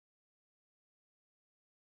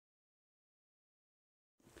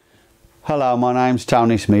Hello, my name's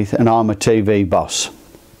Tony Smith and I'm a TV boss.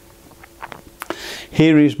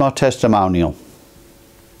 Here is my testimonial.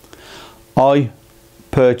 I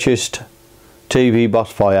purchased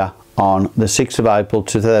TVBoss Fire on the 6th of April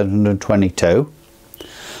 2022.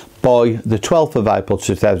 By the 12th of April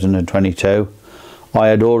 2022 I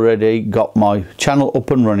had already got my channel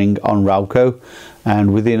up and running on Roku,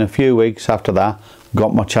 and within a few weeks after that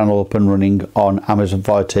got my channel up and running on Amazon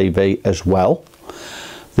Fire TV as well.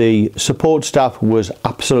 The support staff was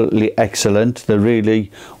absolutely excellent. They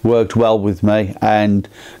really worked well with me and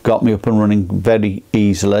got me up and running very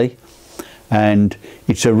easily. And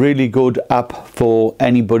it's a really good app for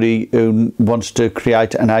anybody who wants to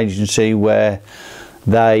create an agency where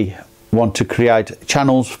they want to create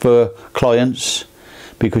channels for clients,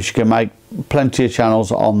 because you can make plenty of channels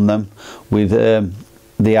on them with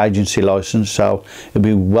the agency license, so it'll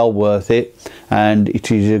be well worth it, and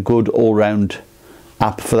it is a good all-round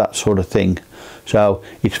app for that sort of thing. So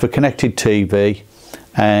it's for connected TV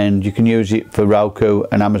and you can use it for Roku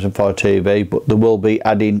and Amazon Fire TV, but they will be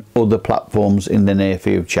adding other platforms in the near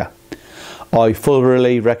future. I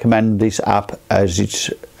thoroughly recommend this app as it's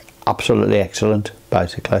absolutely excellent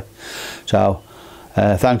basically. So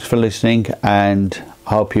thanks for listening and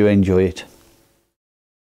I hope you enjoy it.